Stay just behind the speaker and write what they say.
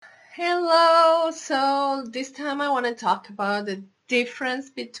Hello. So this time I want to talk about the difference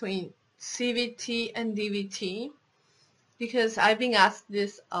between CBT and DBT because I've been asked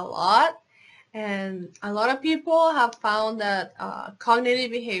this a lot, and a lot of people have found that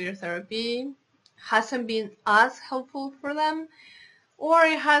cognitive behavior therapy hasn't been as helpful for them, or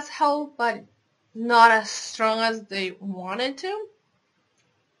it has helped but not as strong as they wanted to.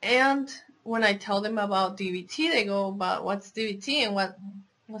 And when I tell them about DBT, they go, "But what's DBT and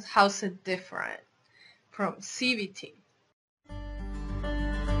how's it different from CBT?"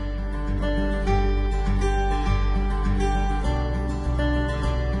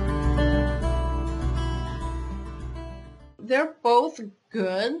 They're both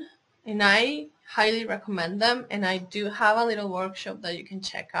good, and I highly recommend them. And I do have a little workshop that you can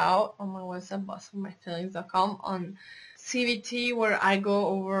check out on my website, bossofmyfeelings.com, on CBT, where I go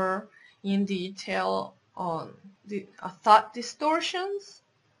over in detail on the thought distortions.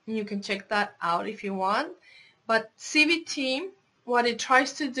 You can check that out if you want. But CBT, what it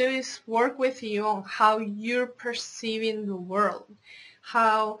tries to do is work with you on how you're perceiving the world,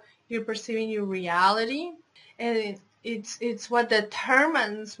 how you're perceiving your reality, and it's what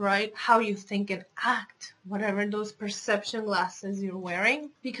determines, right, how you think and act, whatever those perception glasses you're wearing,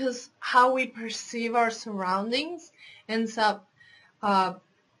 because how we perceive our surroundings ends up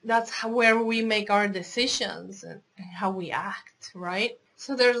where we make our decisions and how we act, right?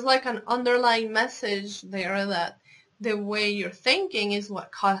 So there's like an underlying message there that the way you're thinking is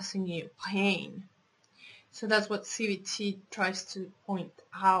what causing you pain. So that's what CBT tries to point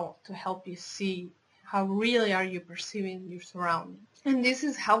out, to help you see how really are you perceiving your surroundings. And this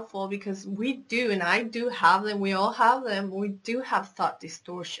is helpful because we do, and I do have them, we all have them, we do have thought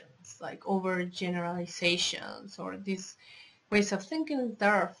distortions, like overgeneralizations or these ways of thinking that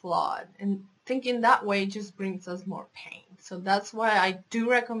are flawed. And thinking that way just brings us more pain. So that's why I do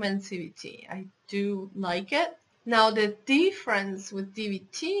recommend CBT. I do like it. Now, the difference with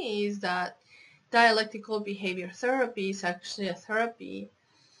DBT is that dialectical behavior therapy is actually a therapy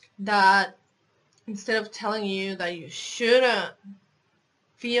that, instead of telling you that you shouldn't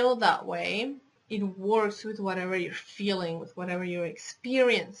feel that way, it works with whatever you're feeling, with whatever your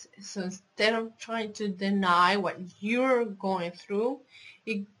experience is. So instead of trying to deny what you're going through,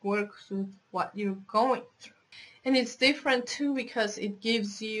 it works with what you're going through. And it's different too because it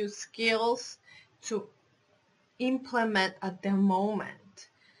gives you skills to implement at the moment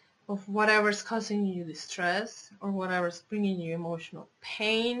of whatever's causing you distress or whatever's bringing you emotional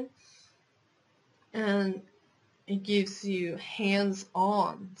pain. And it gives you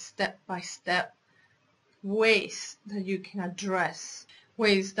hands-on, step-by-step ways that you can address,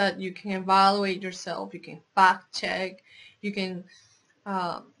 ways that you can evaluate yourself, you can fact check, you can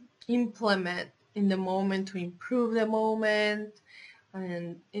implement in the moment to improve the moment,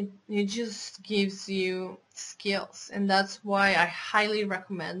 and it just gives you skills. And that's why I highly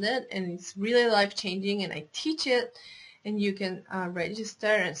recommend it, and it's really life-changing, and I teach it, and you can register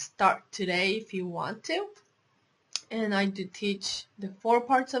and start today if you want to. And I do teach the 4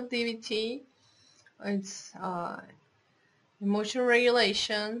 parts of DBT. It's emotion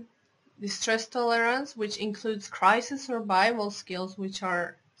regulation, distress tolerance, which includes crisis survival skills, which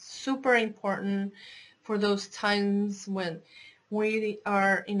are super important for those times when we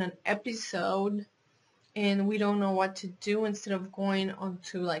are in an episode and we don't know what to do. Instead of going on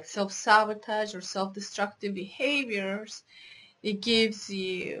to like self-sabotage or self-destructive behaviors, it gives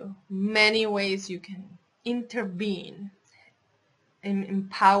you many ways you can intervene and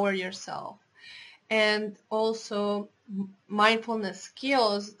empower yourself. And also mindfulness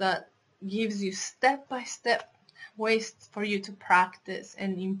skills that gives you step-by-step ways for you to practice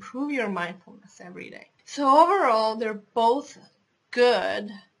and improve your mindfulness every day. So overall, they're both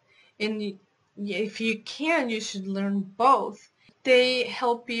good, and if you can, you should learn both. They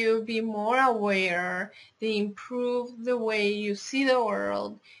help you be more aware. They improve the way you see the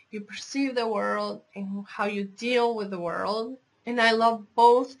world, you perceive the world, and how you deal with the world. And I love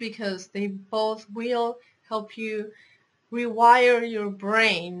both because they both will help you rewire your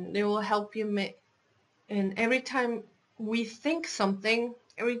brain. They will help you make, and every time we think something,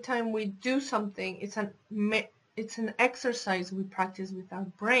 every time we do something, it's an exercise we practice with our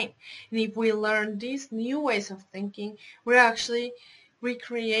brain. And if we learn these new ways of thinking, we're actually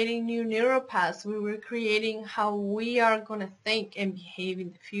recreating new neural paths. We're recreating how we are going to think and behave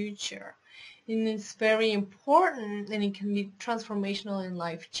in the future. And it's very important, and it can be transformational and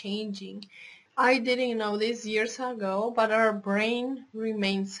life-changing. I didn't know this years ago, but our brain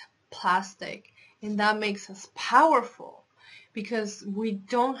remains plastic, and that makes us powerful because we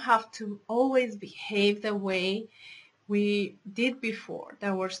don't have to always behave the way we did before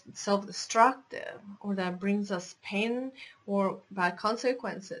that were self-destructive or that brings us pain or bad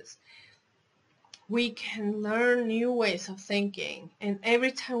consequences. We can learn new ways of thinking. And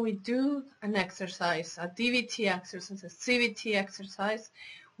every time we do an exercise, a DBT exercise, a CBT exercise,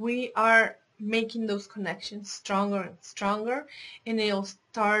 we are making those connections stronger and stronger, and it'll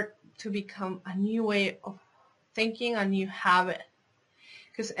start to become a new way of thinking, a new habit.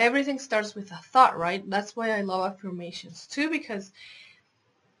 Because everything starts with a thought, right? That's why I love affirmations too, because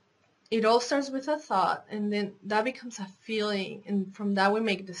it all starts with a thought, and then that becomes a feeling, and from that we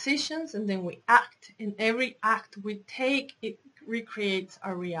make decisions, and then we act. And every act we take, it recreates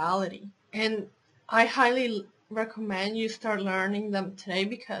our reality. And I highly recommend you start learning them today,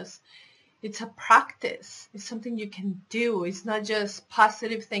 because it's a practice. It's something you can do. It's not just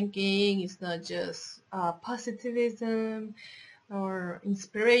positive thinking. It's not just positivism or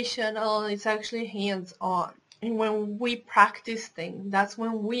inspirational. It's actually hands-on. And when we practice things, that's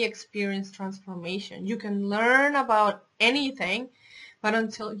when we experience transformation. You can learn about anything, but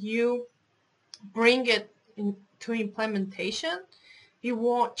until you bring it into implementation, it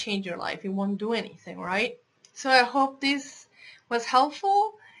won't change your life. It won't do anything, right? So I hope this was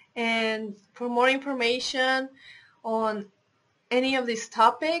helpful. And for more information on any of these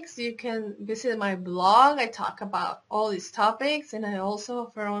topics, you can visit my blog. I talk about all these topics, and I also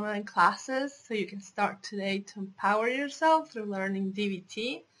offer online classes, so you can start today to empower yourself through learning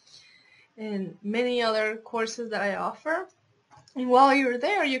DBT and many other courses that I offer. And while you're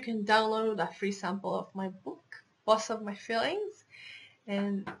there, you can download a free sample of my book, Boss of My Feelings,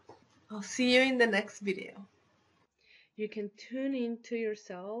 and I'll see you in the next video. You can tune into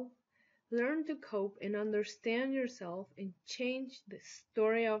yourself, learn to cope and understand yourself, and change the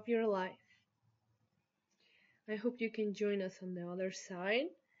story of your life. I hope you can join us on the other side.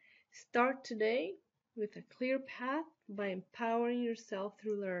 Start today with a clear path by empowering yourself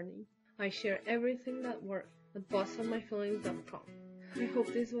through learning. I share everything that works at bossofmyfeelings.com. I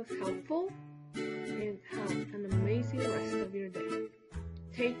hope this was helpful, and have an amazing rest of your day.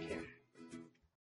 Take care.